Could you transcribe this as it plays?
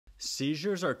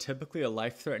Seizures are typically a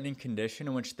life-threatening condition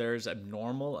in which there's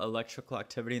abnormal electrical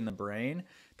activity in the brain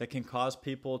that can cause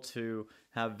people to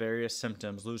have various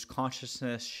symptoms, lose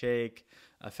consciousness, shake,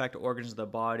 affect organs of the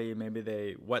body, maybe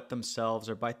they wet themselves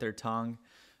or bite their tongue.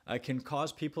 It can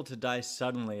cause people to die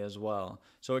suddenly as well.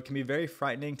 So it can be very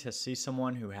frightening to see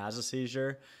someone who has a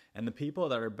seizure, and the people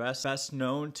that are best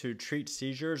known to treat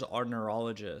seizures are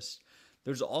neurologists.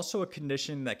 There's also a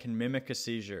condition that can mimic a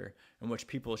seizure in which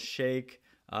people shake,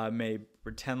 may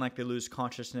pretend like they lose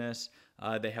consciousness,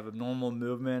 they have abnormal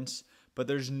movements, but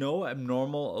there's no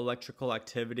abnormal electrical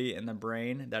activity in the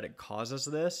brain that it causes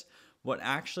this. What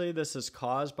actually this is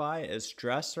caused by is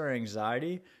stress or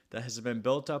anxiety that has been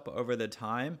built up over the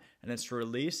time, and it's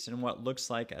released in what looks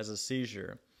like as a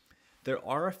seizure. There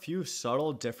are a few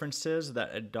subtle differences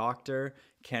that a doctor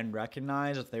can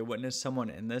recognize if they witness someone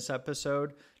in this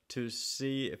episode to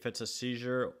see if it's a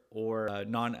seizure or a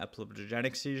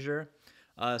non-epileptogenic seizure.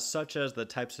 Such as the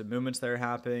types of movements that are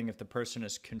happening, if the person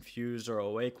is confused or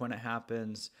awake when it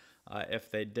happens,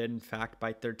 if they did in fact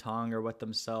bite their tongue or wet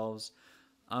themselves.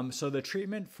 So the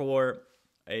treatment for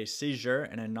a seizure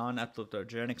and a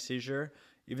non-epileptogenic seizure,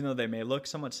 even though they may look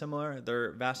somewhat similar,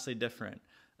 they're vastly different.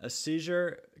 A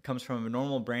seizure comes from a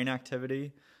normal brain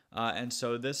activity, and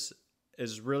so this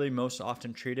is really most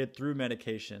often treated through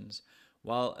medications,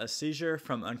 while a seizure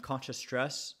from unconscious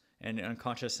stress and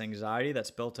unconscious anxiety that's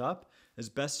built up is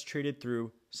best treated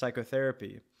through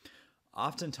psychotherapy.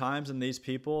 Oftentimes in these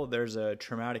people, there's a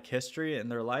traumatic history in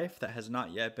their life that has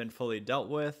not yet been fully dealt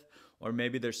with, or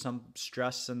maybe there's some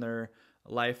stress in their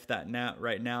life that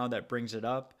right now that brings it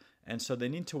up. And so they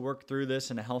need to work through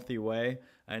this in a healthy way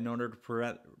in order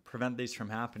to prevent these from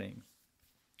happening.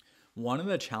 One of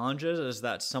the challenges is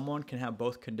that someone can have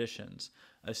both conditions,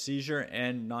 a seizure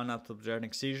and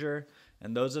non-epileptogenic seizure.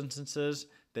 In those instances,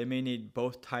 they may need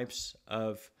both types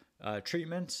of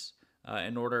treatments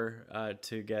in order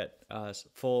to get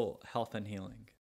full health and healing.